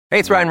Hey,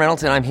 it's Ryan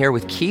Reynolds, and I'm here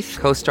with Keith,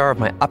 co-star of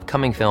my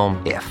upcoming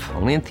film, If,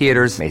 only in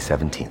theaters May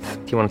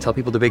 17th. Do you want to tell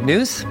people the big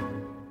news?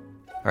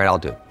 All right, I'll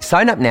do it.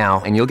 Sign up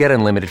now and you'll get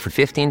unlimited for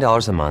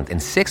 $15 a month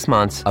and 6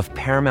 months of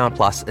Paramount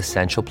Plus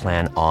Essential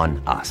Plan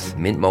on us.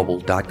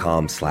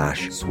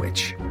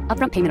 MintMobile.com/switch.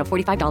 Upfront payment of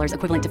 $45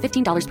 equivalent to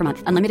 $15 per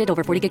month. Unlimited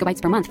over 40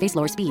 gigabytes per month. Face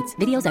lower speeds.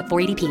 Videos at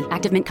 480p.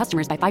 Active Mint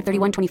customers by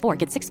 531.24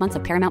 get 6 months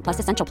of Paramount Plus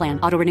Essential Plan.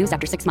 Auto renews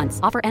after 6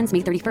 months. Offer ends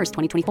May 31st,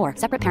 2024.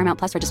 Separate Paramount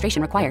Plus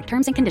registration required.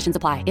 Terms and conditions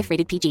apply if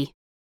rated PG.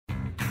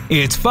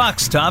 It's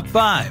Fox Top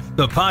 5,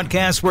 the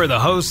podcast where the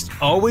hosts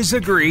always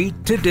agree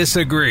to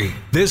disagree.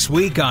 This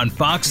week on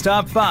Fox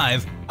Top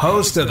 5,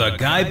 host of The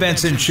Guy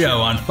Benson Show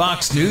on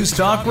Fox News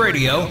Talk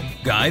Radio,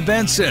 Guy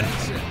Benson.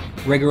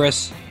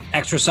 Rigorous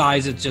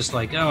exercise, it's just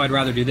like, oh, I'd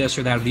rather do this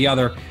or that or the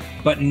other.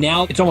 But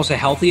now it's almost a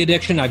healthy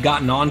addiction. I've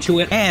gotten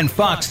onto it. And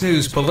Fox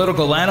News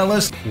political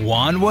analyst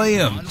Juan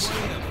Williams.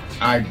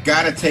 I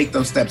gotta take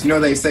those steps. You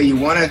know, they say you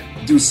want to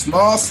do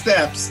small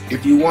steps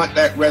if you want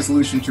that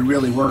resolution to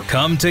really work.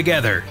 Come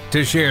together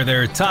to share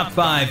their top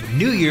 5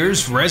 New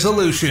Year's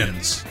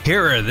resolutions.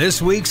 Here are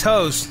this week's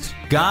hosts,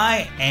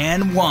 Guy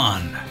and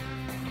Juan.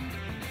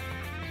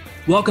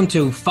 Welcome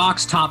to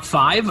Fox Top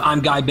 5.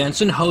 I'm Guy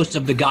Benson, host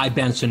of The Guy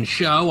Benson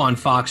Show on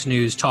Fox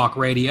News Talk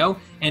Radio.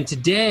 And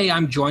today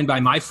I'm joined by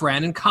my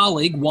friend and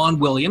colleague, Juan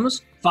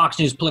Williams, Fox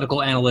News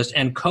political analyst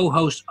and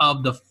co-host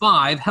of The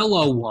Five.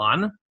 Hello,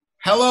 Juan.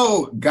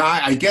 Hello, Guy.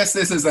 I guess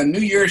this is a New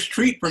Year's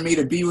treat for me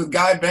to be with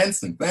Guy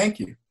Benson. Thank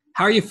you.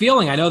 How are you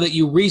feeling? I know that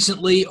you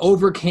recently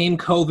overcame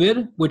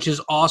COVID, which is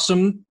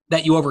awesome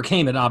that you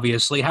overcame it,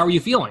 obviously. How are you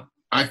feeling?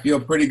 I feel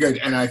pretty good,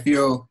 and I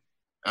feel,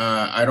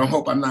 I don't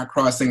hope I'm not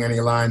crossing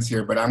any lines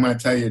here, but I'm going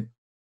to tell you,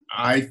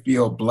 I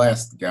feel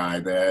blessed,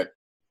 Guy, that,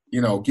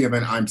 you know,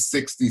 given I'm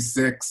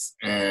 66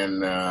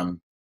 and,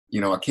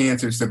 you know, a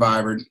cancer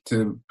survivor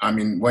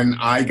when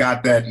I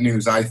got that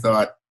news, I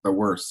thought, the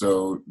worst.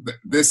 So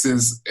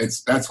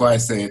that's why I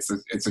say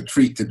it's a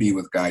treat to be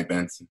with Guy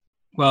Benson.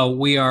 Well,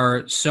 we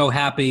are so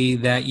happy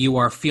that you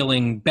are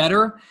feeling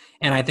better.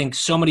 And I think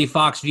so many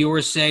Fox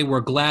viewers say we're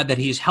glad that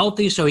he's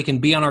healthy so he can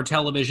be on our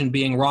television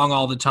being wrong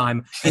all the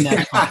time. And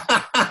that's fine.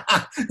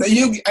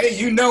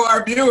 you know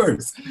our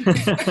viewers.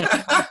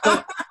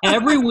 So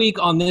every week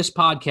on this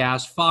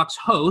podcast, Fox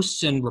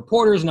hosts and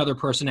reporters and other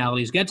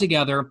personalities get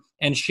together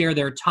and share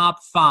their top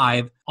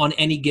 5 on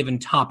any given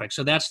topic.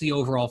 So that's the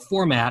overall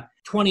format.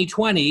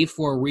 2020,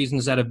 for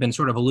reasons that have been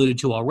sort of alluded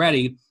to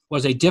already,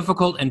 was a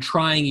difficult and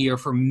trying year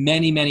for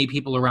many, many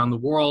people around the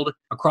world,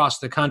 across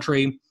the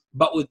country.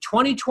 But with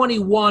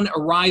 2021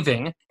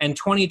 arriving and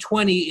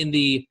 2020 in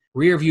the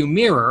rearview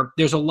mirror,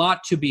 there's a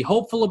lot to be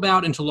hopeful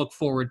about and to look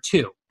forward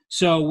to.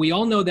 So we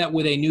all know that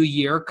with a new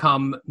year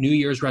come New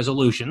Year's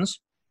resolutions.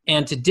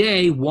 And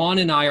today, Juan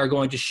and I are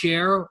going to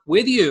share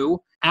with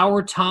you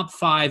our top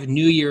 5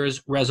 New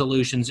Year's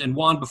resolutions. And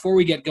Juan, before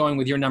we get going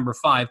with your number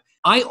 5,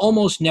 I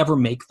almost never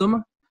make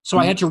them. So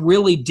I had to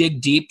really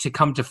dig deep to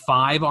come to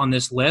 5 on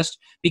this list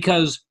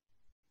because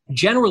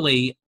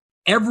generally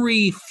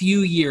every few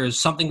years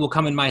something will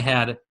come in my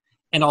head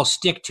and I'll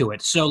stick to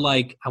it. So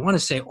like, I want to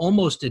say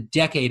almost a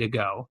decade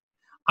ago,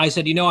 I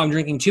said, you know, I'm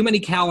drinking too many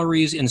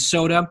calories in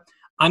soda.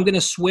 I'm going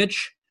to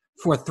switch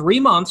for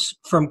 3 months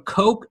from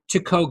Coke to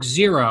Coke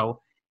Zero.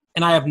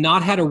 And I have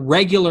not had a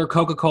regular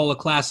Coca-Cola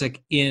Classic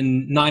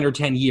in 9 or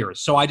 10 years.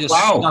 So I just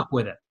stuck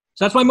with it.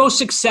 So that's my most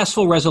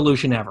successful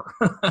resolution ever.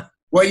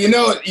 Well, you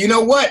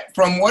know what?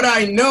 From what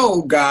I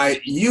know,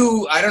 Guy,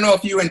 I don't know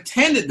if you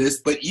intended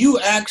this, but you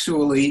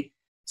actually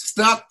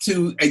stuck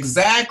to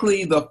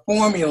exactly the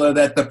formula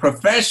that the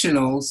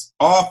professionals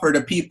offer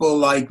to people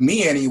like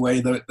me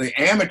anyway, the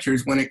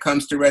amateurs, when it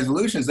comes to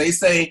resolutions. They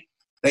say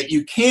that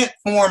you can't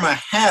form a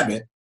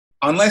habit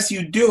unless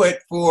you do it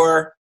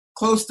for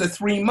close to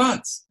 3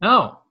 months.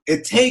 Oh.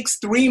 It takes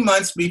 3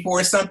 months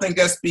before something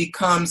just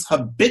becomes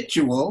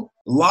habitual,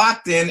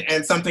 locked in,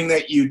 and something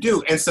that you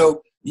do. And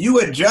so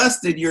you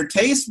adjusted your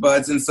taste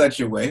buds in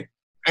such a way.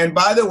 And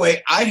by the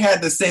way, I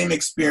had the same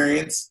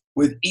experience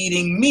with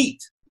eating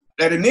meat.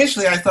 That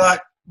initially I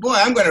thought, boy,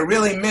 I'm going to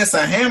really miss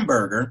a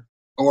hamburger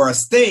or a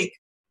steak.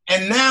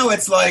 And now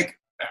it's like,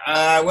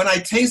 when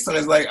I taste them,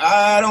 it's like,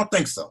 I don't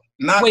think so.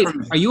 Not for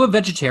me. Are you a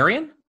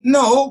vegetarian?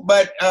 No,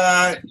 but,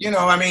 I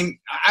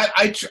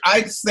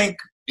just think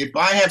if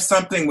I have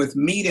something with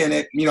meat in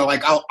it, you know,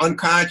 like I'll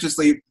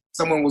unconsciously,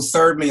 someone will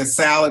serve me a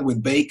salad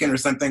with bacon or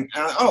something.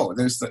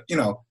 So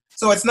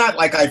it's not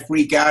like I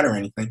freak out or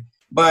anything,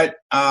 but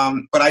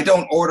I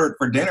don't order it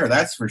for dinner.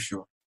 That's for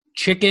sure.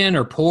 Chicken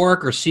or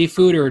pork or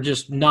seafood, or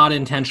just not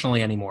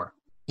intentionally anymore?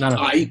 None of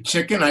it. I eat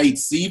chicken. I eat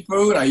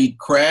seafood. I eat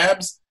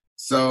crabs.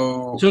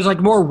 So it's like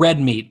more red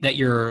meat that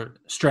you're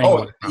straying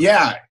away from.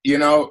 Yeah. You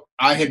know,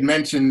 I had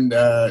mentioned,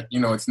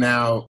 it's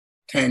now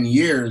 10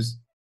 years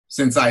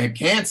since I had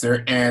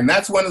cancer. And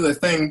that's one of the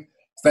things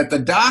that the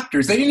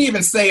doctors, they didn't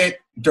even say it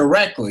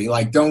directly,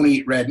 like don't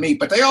eat red meat,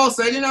 but they all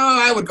said,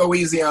 I would go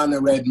easy on the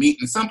red meat.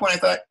 And at some point I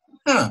thought,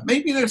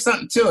 maybe there's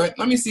something to it.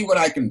 Let me see what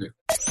I can do.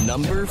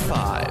 Number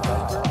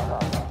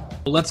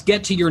 5. Let's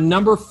get to your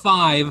number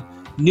 5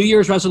 New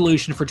Year's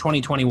resolution for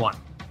 2021.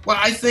 Well,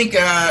 I think,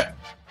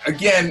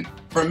 again,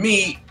 for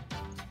me,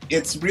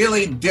 it's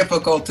really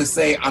difficult to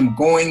say I'm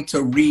going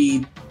to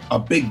read a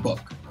big book.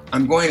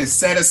 I'm going to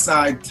set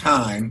aside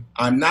time.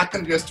 I'm not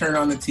going to just turn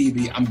on the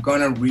TV. I'm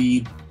going to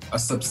read a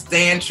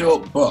substantial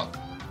book.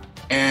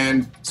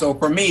 And so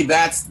for me,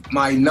 that's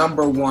my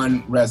number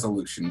one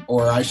resolution,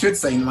 or I should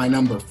say my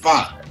number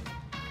 5.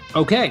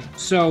 Okay,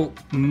 so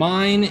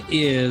mine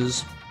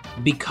is,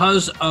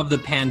 because of the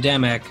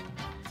pandemic,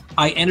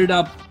 I ended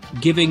up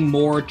giving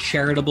more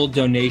charitable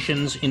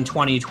donations in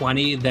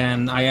 2020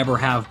 than I ever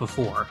have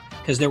before,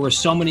 because there were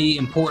so many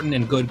important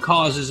and good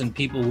causes, and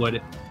people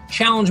would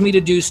challenge me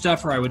to do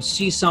stuff, or I would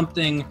see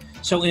something.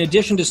 So in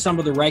addition to some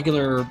of the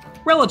regular,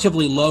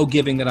 relatively low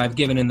giving that I've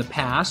given in the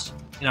past,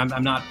 and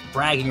I'm not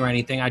bragging or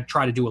anything, I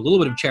try to do a little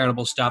bit of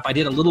charitable stuff. I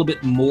did a little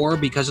bit more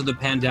because of the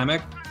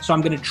pandemic. So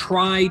I'm going to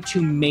try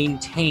to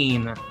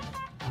maintain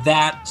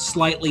that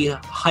slightly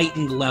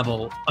heightened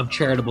level of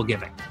charitable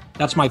giving.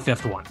 That's my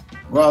 5th one.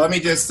 Well, let me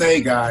just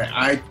say, Guy,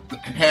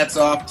 hats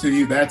off to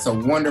you. That's a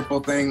wonderful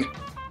thing.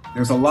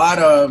 There's a lot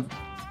of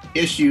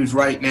issues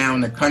right now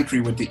in the country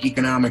with the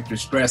economic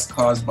distress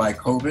caused by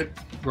COVID.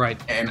 Right.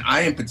 And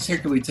I am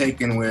particularly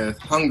taken with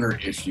hunger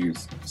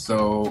issues.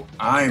 So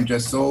I am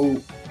just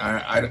so,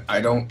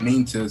 I don't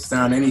mean to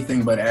sound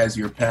anything but as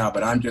your pal,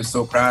 but I'm just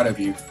so proud of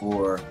you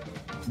for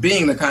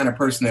being the kind of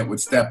person that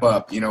would step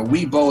up. You know,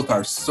 we both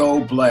are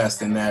so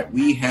blessed in that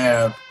we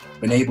have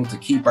been able to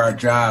keep our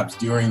jobs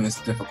during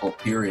this difficult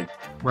period.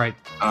 Right.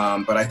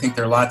 But I think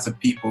there are lots of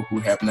people who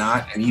have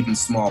not, and even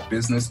small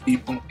business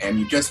people, and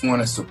you just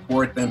want to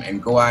support them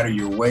and go out of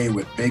your way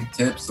with big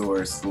tips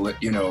or,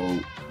 you know,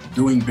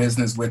 doing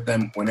business with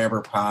them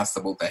whenever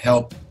possible to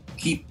help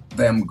keep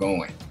them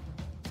going.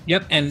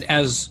 Yep, and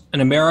as an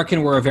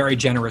American, we're a very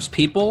generous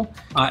people.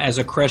 As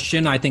a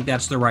Christian, I think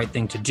that's the right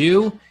thing to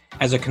do.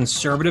 As a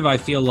conservative, I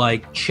feel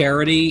like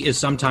charity is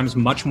sometimes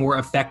much more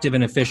effective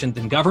and efficient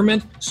than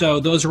government. So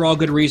those are all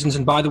good reasons.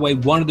 And by the way,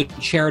 one of the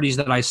charities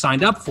that I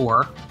signed up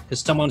for,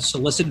 is someone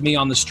solicited me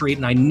on the street,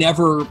 and I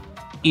never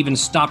even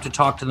stopped to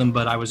talk to them,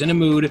 but I was in a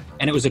mood,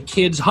 and it was a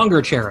kids'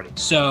 hunger charity.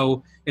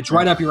 So it's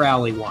right up your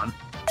alley, one.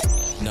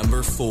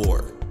 Number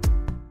 4.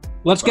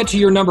 Let's get to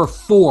your number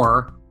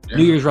 4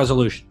 New Year's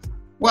resolution.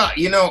 Well,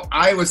 you know,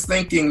 I was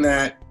thinking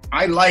that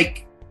I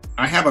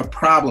have a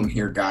problem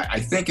here, Guy. I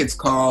think it's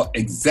called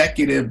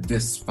executive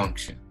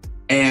dysfunction.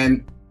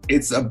 And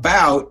it's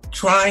about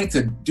trying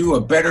to do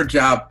a better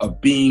job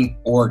of being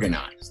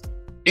organized.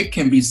 It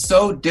can be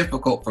so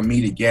difficult for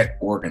me to get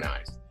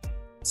organized.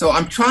 So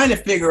I'm trying to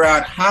figure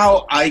out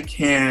how I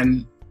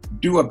can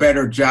do a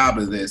better job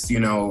of this. You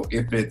know,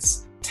 if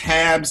it's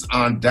tabs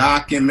on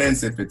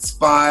documents, if it's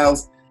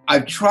files.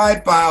 I've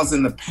tried files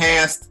in the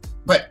past,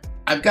 but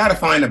I've got to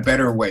find a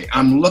better way.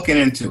 I'm looking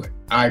into it.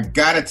 I've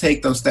got to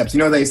take those steps. You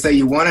know, they say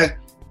you want to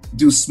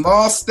do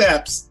small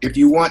steps if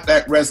you want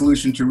that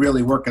resolution to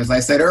really work. And as I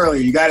said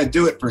earlier, you got to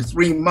do it for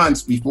 3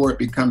 months before it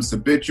becomes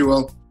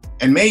habitual.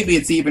 And maybe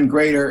it's even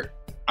greater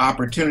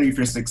opportunity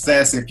for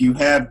success if you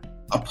have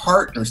a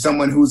partner,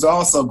 someone who's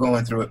also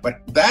going through it. But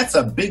that's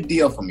a big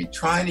deal for me,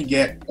 trying to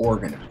get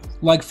organized.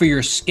 Like for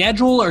your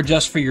schedule or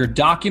just for your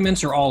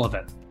documents or all of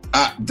it?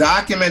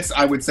 Documents,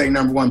 I would say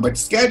number 1, but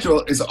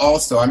schedule is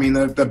also, I mean,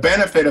 the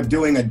benefit of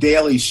doing a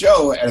daily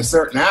show at a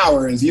certain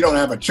hour is you don't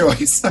have a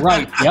choice.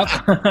 Right, yep.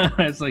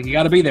 It's like you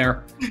got to be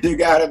there. You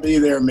got to be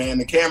there, man.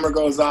 The camera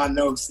goes on,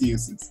 no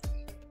excuses.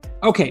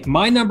 Okay,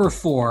 my number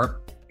 4,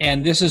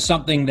 and this is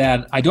something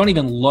that I don't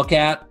even look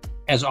at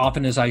as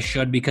often as I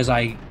should because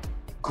I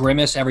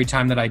grimace every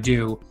time that I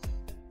do.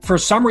 For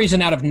some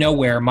reason, out of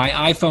nowhere, my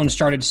iPhone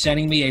started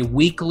sending me a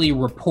weekly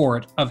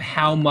report of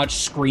how much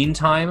screen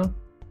time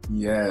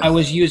I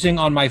was using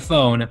on my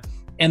phone,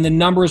 and the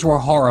numbers were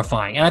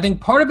horrifying. And I think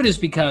part of it is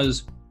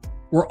because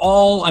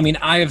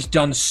I have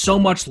done so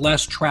much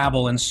less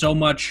travel and so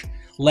much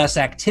less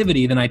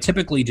activity than I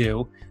typically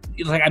do.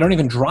 It's like I don't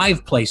even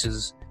drive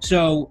places.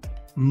 So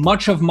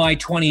much of my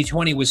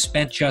 2020 was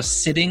spent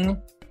just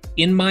sitting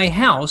in my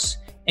house,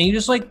 and you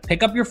just like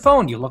pick up your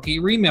phone, you look at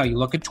your email, you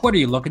look at Twitter,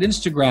 you look at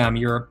Instagram,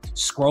 you're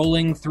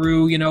scrolling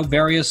through,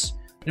 various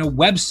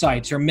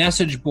websites or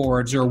message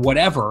boards or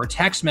whatever, or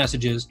text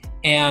messages.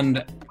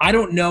 And I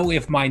don't know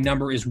if my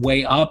number is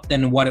way up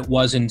than what it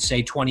was in,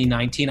 say,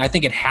 2019. I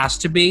think it has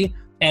to be.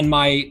 And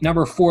my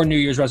number 4 New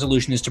Year's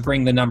resolution is to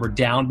bring the number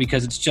down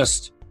because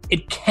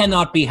it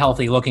cannot be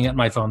healthy looking at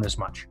my phone this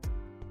much.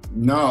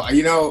 No,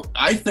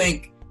 I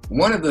think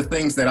one of the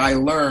things that I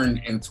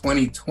learned in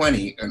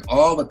 2020 and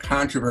all the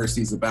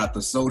controversies about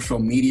the social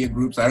media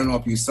groups, I don't know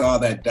if you saw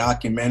that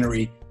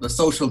documentary, The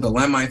Social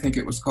Dilemma, I think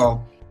it was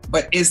called,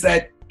 but is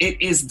that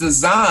it is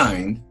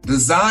designed,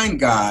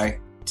 Guy,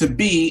 to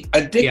be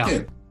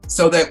addictive. Yeah.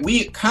 So that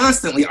we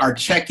constantly are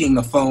checking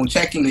the phone,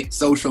 checking the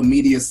social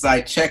media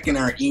site, checking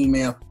our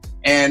email,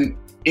 and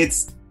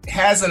it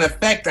has an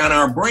effect on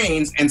our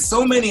brains. And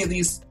so many of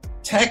these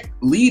tech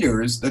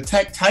leaders, the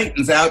tech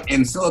titans out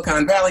in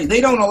Silicon Valley,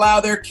 they don't allow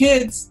their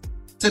kids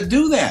to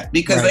do that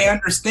because they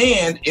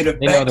understand it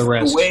affects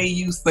the way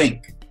you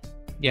think.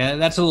 Yeah,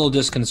 that's a little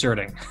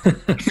disconcerting.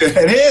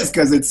 It is,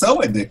 because it's so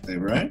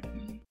addictive, right?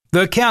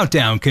 The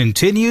countdown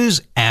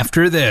continues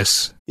after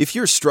this. If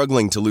you're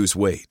struggling to lose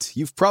weight,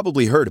 you've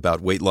probably heard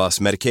about weight loss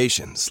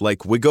medications like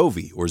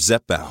Wegovy or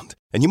Zepbound,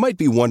 and you might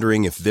be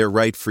wondering if they're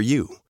right for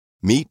you.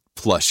 Meet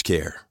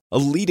PlushCare, a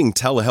leading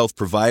telehealth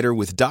provider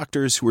with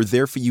doctors who are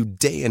there for you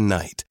day and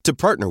night to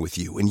partner with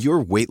you in your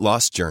weight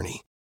loss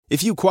journey.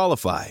 If you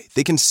qualify,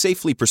 they can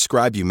safely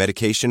prescribe you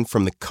medication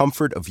from the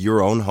comfort of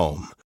your own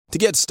home. To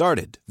get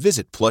started,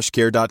 visit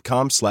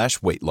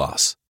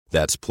plushcare.com/weightloss.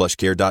 That's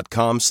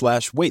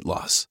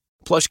plushcare.com/weightloss.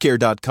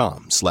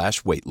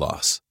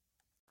 plushcare.com/weightloss.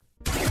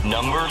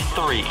 Number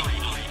 3.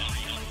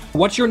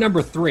 What's your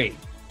number 3?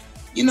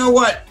 You know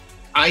what?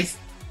 I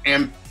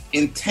am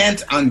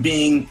intent on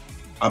being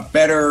a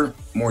better,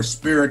 more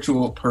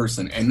spiritual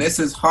person. And this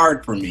is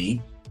hard for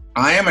me.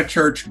 I am a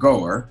church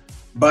goer,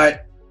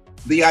 but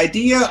the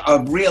idea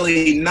of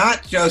really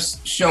not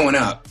just showing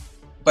up,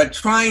 but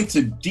trying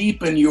to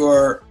deepen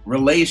your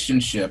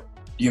relationship,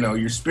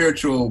 your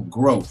spiritual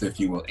growth, if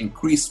you will,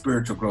 increase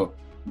spiritual growth.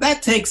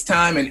 That takes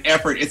time and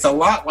effort. It's a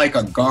lot like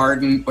a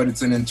garden, but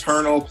it's an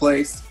internal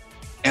place.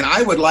 And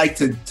I would like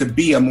to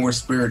be a more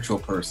spiritual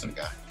person,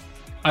 Guy.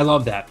 I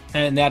love that.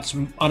 And that's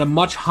on a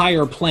much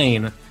higher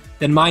plane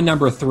than my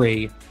number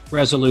 3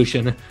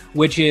 resolution,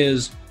 which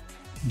is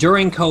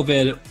during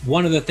COVID,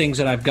 one of the things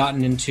that I've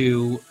gotten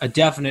into a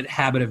definite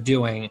habit of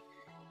doing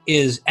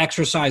is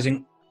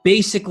exercising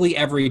basically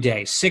every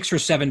day, 6 or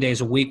 7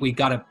 days a week. We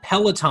got a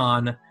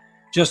Peloton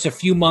just a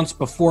few months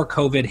before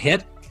COVID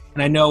hit.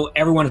 And I know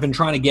everyone's been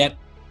trying to get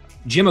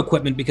gym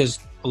equipment because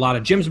a lot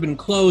of gyms have been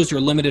closed or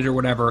limited or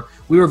whatever.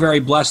 We were very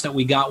blessed that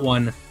we got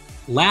one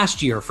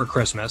last year for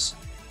Christmas.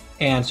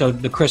 And so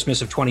the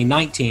Christmas of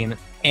 2019.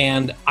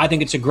 And I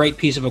think it's a great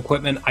piece of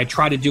equipment. I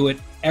try to do it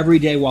every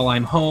day while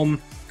I'm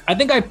home. I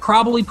think I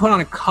probably put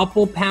on a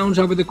couple pounds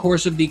over the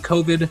course of the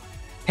COVID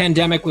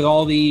pandemic with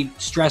all the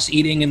stress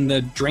eating and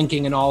the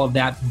drinking and all of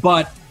that.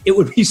 But it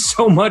would be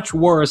so much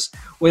worse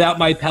without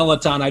my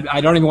Peloton.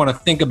 I don't even want to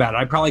think about it.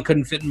 I probably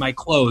couldn't fit in my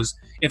clothes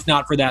if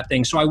not for that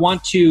thing. So I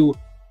want to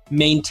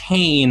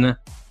maintain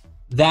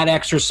that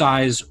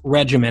exercise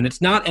regimen.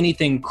 It's not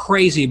anything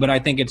crazy, but I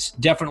think it's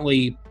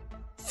definitely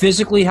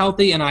physically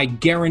healthy. And I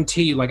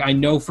guarantee, I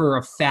know for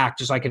a fact,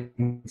 just I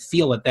can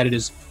feel it, that it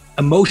is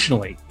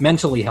emotionally,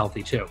 mentally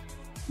healthy too.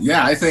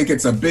 Yeah, I think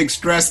it's a big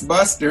stress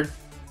buster.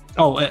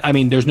 Oh, I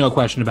mean, there's no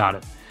question about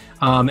it.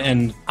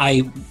 And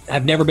I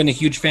have never been a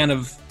huge fan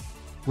of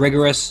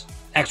rigorous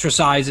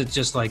exercise. It's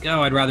just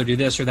I'd rather do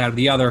this or that or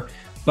the other.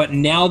 But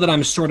now that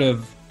I'm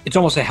it's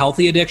almost a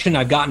healthy addiction.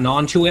 I've gotten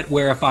onto it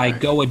where if I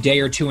go a day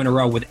or two in a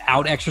row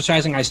without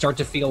exercising, I start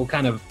to feel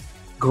kind of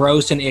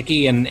gross and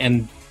icky,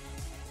 and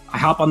I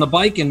hop on the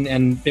bike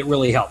and it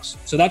really helps.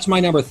 So that's my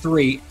number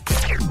 3.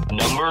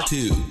 Number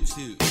 2.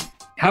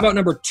 How about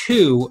number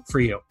 2 for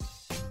you?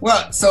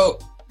 Well, so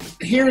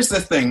here's the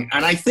thing.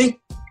 And I think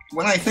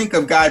when I think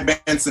of Guy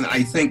Benson,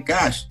 I think,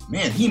 gosh,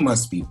 man, he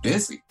must be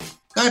busy.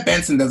 Guy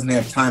Benson doesn't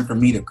have time for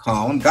me to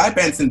call him. Guy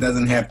Benson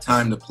doesn't have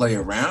time to play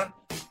around.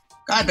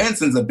 Guy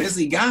Benson's a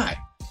busy guy.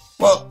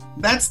 Well,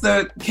 that's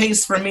the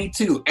case for me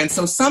too. And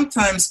so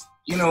sometimes,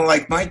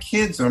 my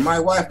kids or my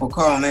wife will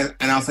call and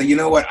I'll say, you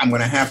know what, I'm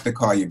going to have to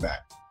call you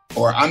back,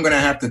 or I'm going to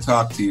have to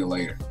talk to you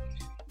later.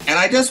 And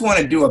I just want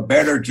to do a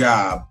better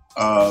job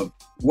of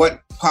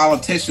what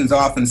politicians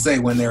often say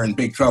when they're in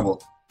big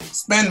trouble.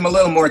 Spend a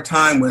little more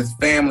time with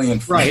family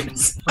and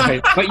friends.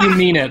 Right. But you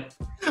mean it.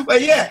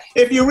 But yeah,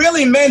 if you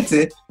really meant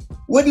it,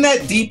 wouldn't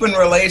that deepen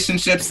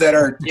relationships that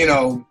are,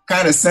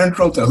 kind of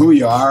central to who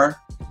you are?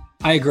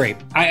 I agree.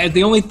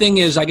 The only thing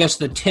is, I guess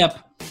the tip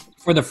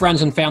for the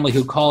friends and family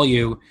who call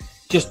you,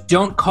 just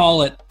don't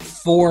call it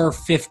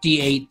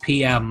 4:58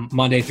 p.m.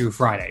 Monday through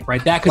Friday,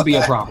 right? That could be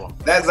a problem.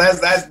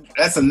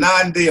 That's a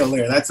non-deal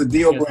there. That's a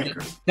deal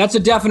breaker. That's a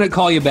definite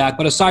call you back.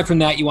 But aside from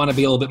that, you want to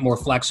be a little bit more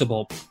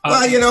flexible.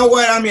 Well, you know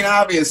what? I mean,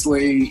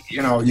 obviously,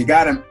 you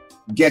got to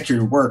get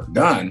your work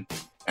done.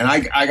 And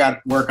I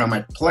got work on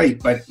my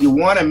plate. But you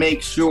want to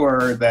make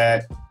sure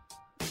that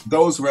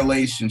those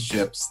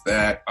relationships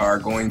that are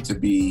going to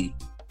be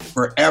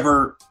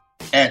forever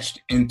etched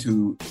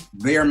into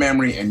their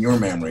memory and your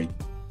memory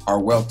are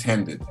well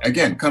tended.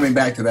 Again, coming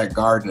back to that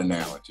garden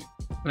analogy.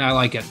 I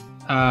like it.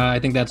 I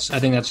think that's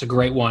a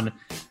great one.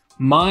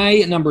 My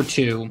number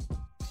 2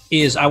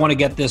 is I want to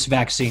get this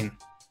vaccine.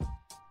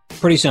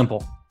 Pretty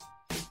simple.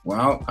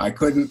 Well, I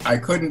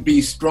couldn't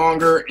be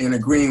stronger in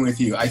agreeing with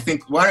you. I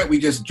think, why don't we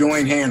just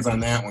join hands on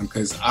that one?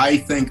 Because I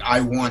think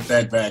I want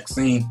that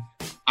vaccine.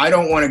 I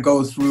don't want to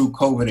go through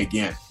COVID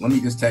again. Let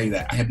me just tell you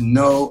that. I have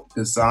no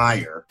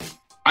desire.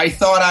 I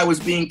thought I was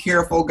being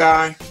careful,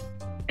 Guy,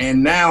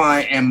 and now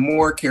I am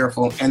more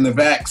careful, and the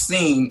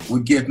vaccine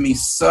would give me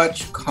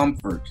such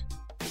comfort.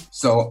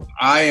 So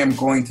I am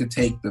going to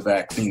take the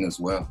vaccine as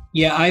well.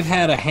 Yeah, I've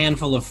had a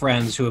handful of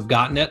friends who have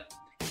gotten it,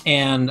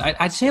 and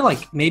I'd say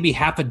maybe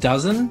half a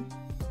dozen,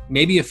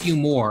 maybe a few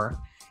more.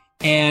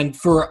 And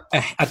for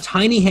a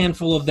tiny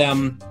handful of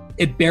them,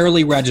 it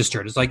barely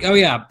registered. It's oh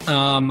yeah,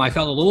 I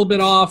felt a little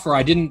bit off, or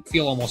I didn't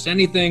feel almost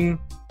anything.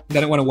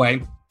 then it went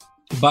away.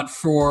 But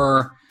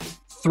for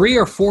 3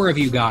 or 4 of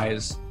you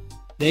guys,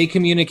 they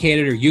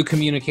communicated, or you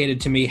communicated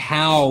to me,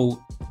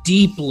 how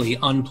deeply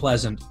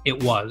unpleasant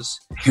it was.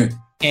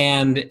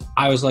 And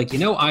I was like,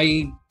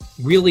 I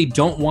really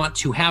don't want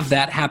to have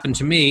that happen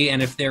to me.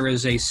 And if there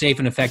is a safe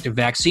and effective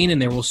vaccine,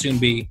 and there will soon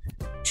be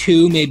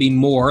 2, maybe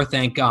more,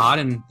 thank God,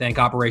 and thank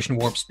Operation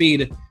Warp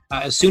Speed,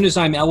 as soon as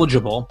I'm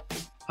eligible,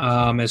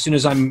 as soon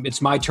as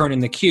it's my turn in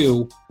the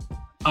queue,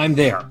 I'm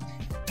there.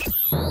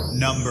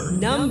 Number 1.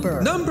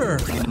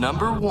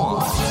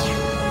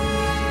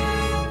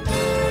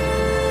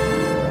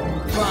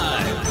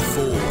 5,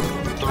 4,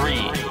 3.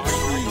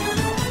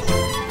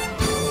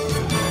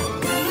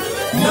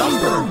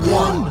 Number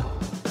 1.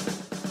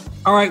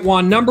 All right,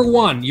 Juan, number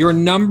 1, your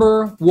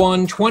number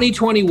 1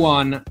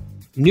 2021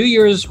 New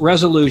Year's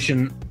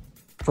resolution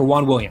for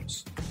Juan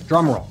Williams.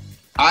 Drum roll.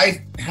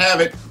 I have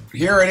it.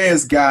 Here it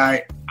is,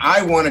 Guy.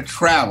 I want to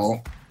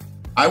travel.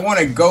 I want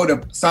to go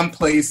to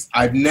someplace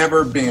I've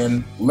never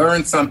been,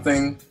 learn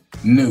something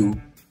new,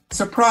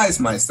 surprise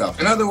myself.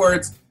 In other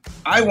words,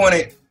 I want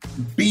to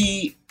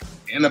be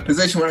in a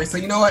position where I say,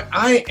 you know what,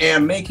 I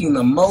am making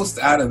the most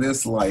out of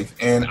this life.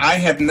 And I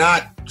have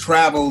not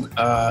traveled.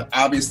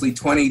 Obviously,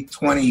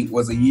 2020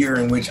 was a year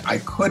in which I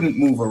couldn't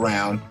move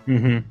around.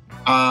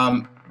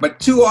 Mm-hmm. But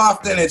too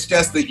often it's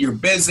just that you're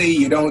busy,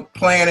 you don't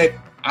plan it.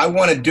 I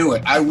want to do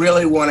it. I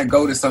really want to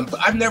go to something.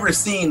 I've never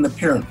seen the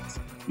pyramids.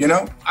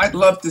 I'd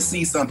love to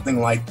see something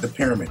like the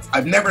pyramids.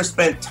 I've never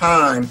spent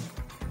time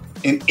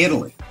in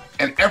Italy,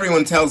 and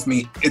everyone tells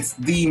me it's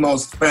the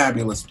most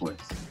fabulous place.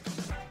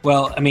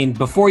 Well,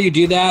 before you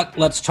do that,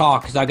 let's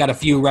talk, because I've got a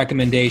few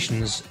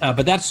recommendations.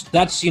 But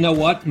that's you know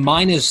what?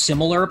 Mine is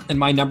similar in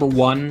my number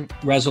 1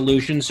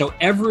 resolution. So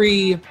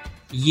every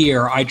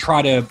year I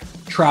try to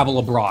travel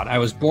abroad. I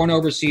was born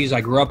overseas.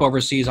 I grew up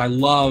overseas. I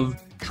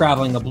love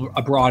traveling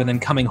abroad and then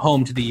coming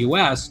home to the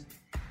U.S.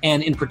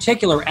 And in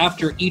particular,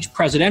 after each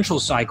presidential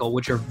cycle,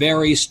 which are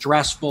very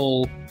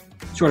stressful,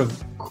 sort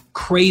of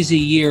crazy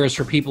years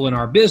for people in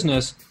our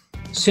business,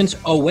 since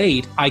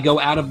 2008, I go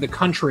out of the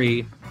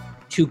country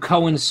to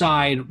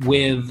coincide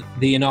with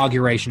the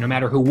inauguration. No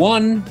matter who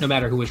won, no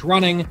matter who was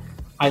running,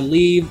 I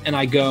leave and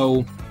I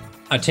go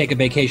take a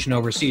vacation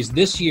overseas.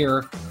 This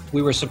year,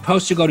 we were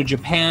supposed to go to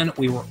Japan.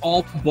 We were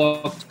all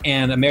booked,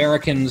 and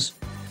Americans,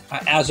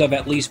 as of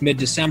at least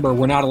mid-December,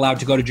 were not allowed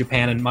to go to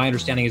Japan. And my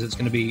understanding is it's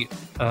going to be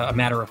a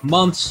matter of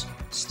months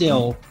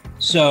still.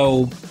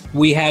 So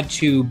we had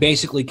to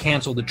basically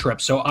cancel the trip.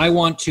 So I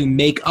want to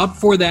make up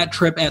for that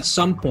trip at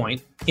some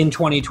point in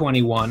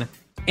 2021.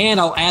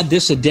 And I'll add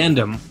this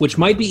addendum, which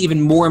might be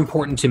even more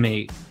important to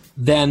me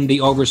than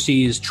the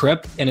overseas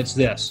trip. And it's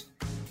this: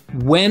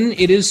 when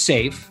it is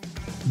safe,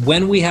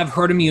 when we have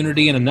herd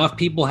immunity and enough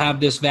people have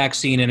this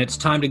vaccine and it's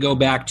time to go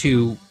back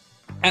to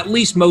at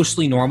least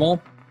mostly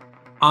normal,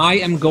 I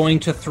am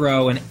going to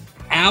throw an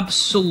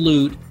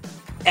absolute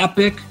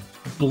epic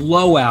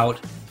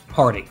blowout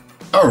party.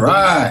 All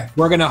right.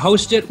 We're going to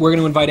host it. We're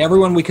going to invite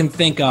everyone we can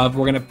think of.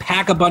 We're going to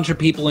pack a bunch of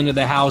people into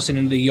the house and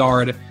into the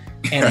yard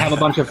and have a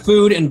bunch of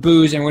food and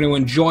booze, and we're going to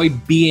enjoy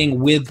being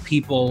with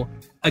people,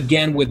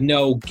 again, with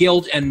no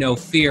guilt and no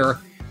fear.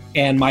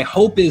 And my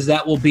hope is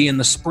that will be in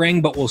the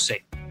spring, but we'll see.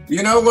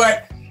 You know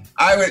what?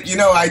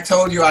 I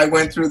told you I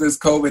went through this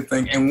COVID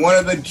thing, and one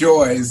of the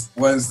joys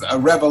was a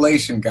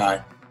revelation,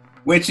 Guy,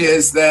 which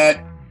is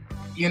that,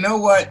 you know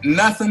what?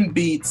 Nothing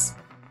beats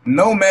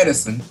no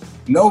medicine,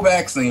 no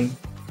vaccine.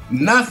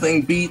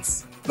 Nothing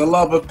beats the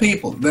love of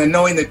people. The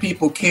knowing that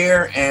people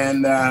care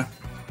and that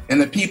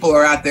people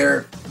are out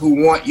there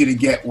who want you to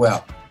get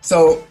well.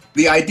 So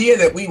the idea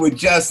that we would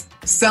just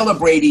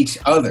celebrate each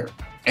other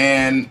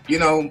and,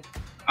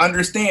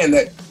 understand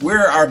that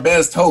we're our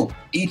best hope,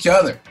 each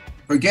other.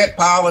 Forget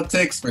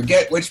politics,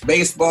 forget which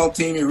baseball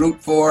team you root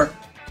for,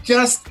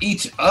 just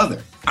each other.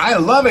 I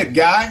love it,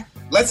 Guy.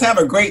 Let's have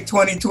a great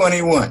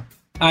 2021.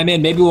 I'm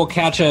in. Maybe we'll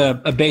catch a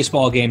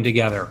baseball game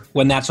together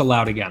when that's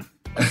allowed again.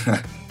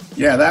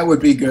 Yeah, that would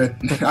be good.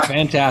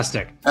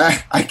 Fantastic.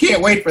 I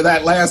can't wait for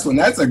that last one.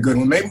 That's a good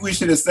one. Maybe we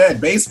should have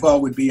said baseball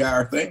would be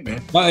our thing,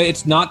 man. But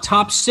it's not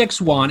top 6,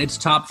 Juan. It's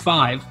top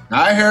 5.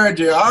 I heard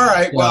you. All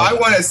right. Well, I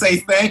want to say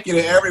thank you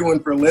to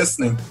everyone for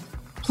listening.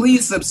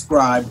 Please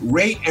subscribe,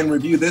 rate, and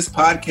review this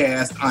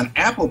podcast on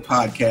Apple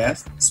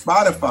Podcasts,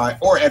 Spotify,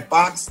 or at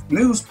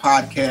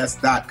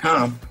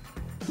foxnewspodcast.com.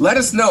 Let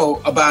us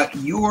know about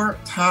your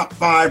top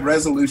 5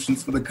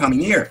 resolutions for the coming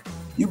year.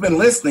 You've been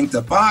listening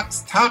to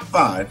Fox Top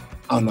 5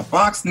 on the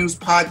Fox News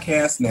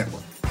Podcast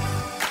Network.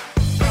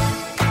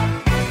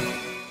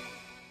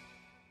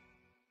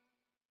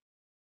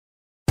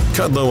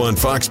 Kudlow on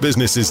Fox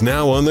Business is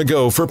now on the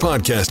go for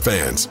podcast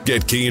fans.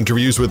 Get key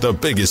interviews with the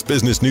biggest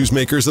business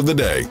newsmakers of the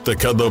day. The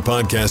Kudlow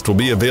Podcast will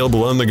be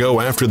available on the go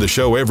after the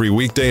show every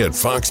weekday at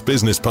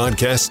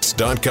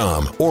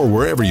foxbusinesspodcasts.com or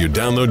wherever you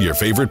download your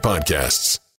favorite podcasts.